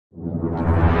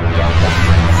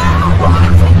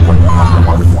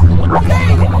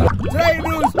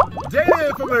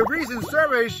recent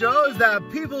survey shows that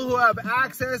people who have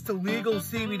access to legal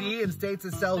CBD in states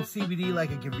that sell CBD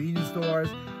like in convenience stores,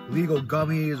 legal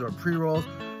gummies or pre-rolls,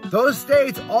 those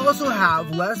states also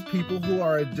have less people who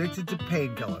are addicted to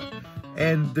painkillers.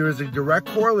 And there is a direct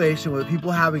correlation with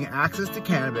people having access to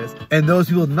cannabis and those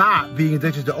people not being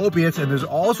addicted to opiates. And there's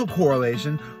also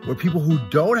correlation where people who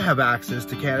don't have access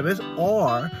to cannabis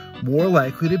are more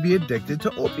likely to be addicted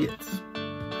to opiates.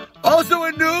 Also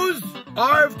in news,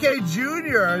 RFK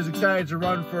Jr. is excited to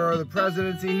run for the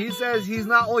presidency. He says he's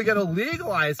not only going to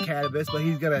legalize cannabis, but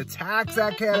he's going to tax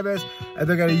that cannabis, and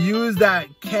they're going to use that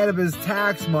cannabis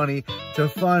tax money to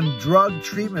fund drug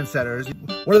treatment centers.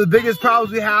 One of the biggest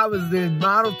problems we have is the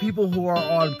amount of people who are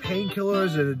on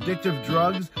painkillers and addictive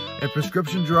drugs and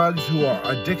prescription drugs who are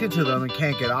addicted to them and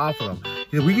can't get off of them.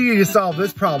 You know, we need to solve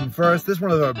this problem first. This is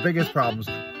one of our biggest problems.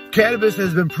 Cannabis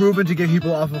has been proven to get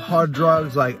people off of hard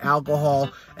drugs like alcohol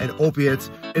and opiates,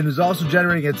 and is also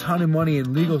generating a ton of money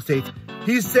in legal states.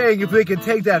 He's saying if we can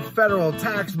take that federal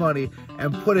tax money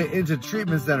and put it into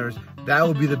treatment centers, that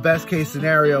would be the best case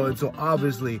scenario, and so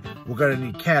obviously we're gonna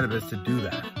need cannabis to do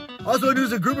that. Also in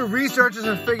news, a group of researchers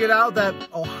have figured out that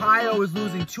Ohio is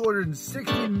losing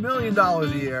 $260 million a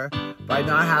year by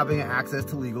not having access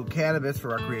to legal cannabis for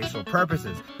recreational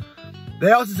purposes.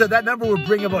 They also said that number would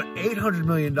bring about $800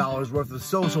 million worth of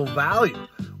social value,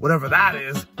 whatever that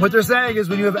is. What they're saying is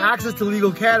when you have access to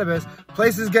legal cannabis,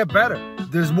 places get better.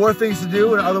 There's more things to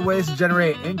do and other ways to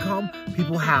generate income.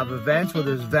 People have events where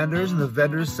there's vendors and the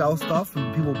vendors sell stuff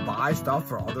and people buy stuff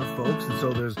for other folks. And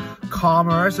so there's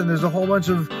commerce and there's a whole bunch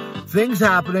of things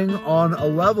happening on a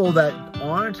level that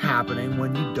aren't happening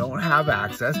when you don't have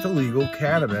access to legal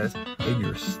cannabis in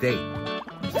your state.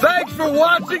 Thanks for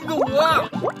watching The Wow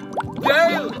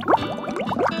Daily.